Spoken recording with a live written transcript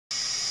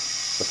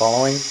The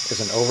following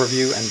is an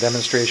overview and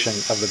demonstration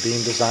of the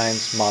Beahm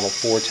Designs Model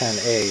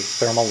 410A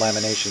thermal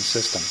lamination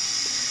system.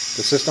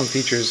 The system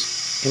features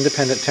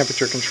independent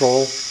temperature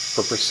control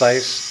for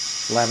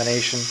precise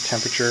lamination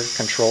temperature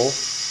control,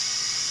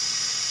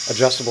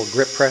 adjustable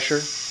grip pressure,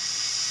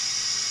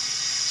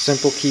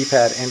 simple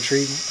keypad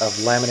entry of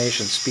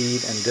lamination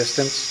speed and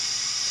distance,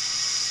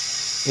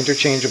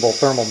 interchangeable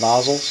thermal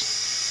nozzles,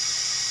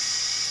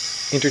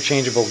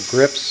 interchangeable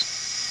grips,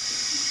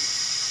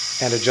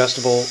 and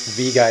adjustable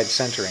V-guide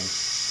centering.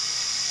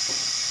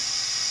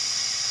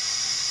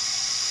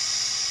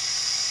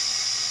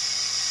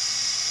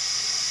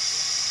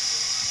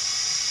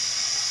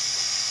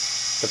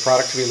 The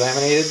product to be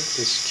laminated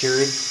is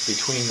secured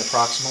between the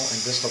proximal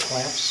and distal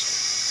clamps,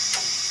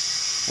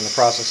 and the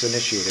process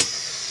initiated.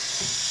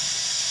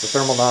 The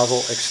thermal nozzle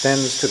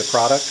extends to the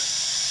product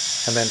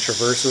and then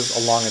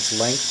traverses along its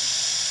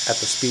length at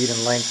the speed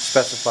and length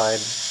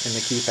specified in the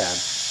keypad.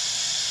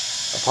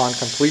 Upon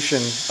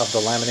completion of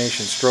the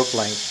lamination stroke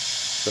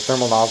length, the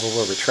thermal nozzle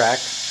will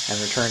retract and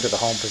return to the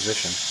home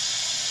position.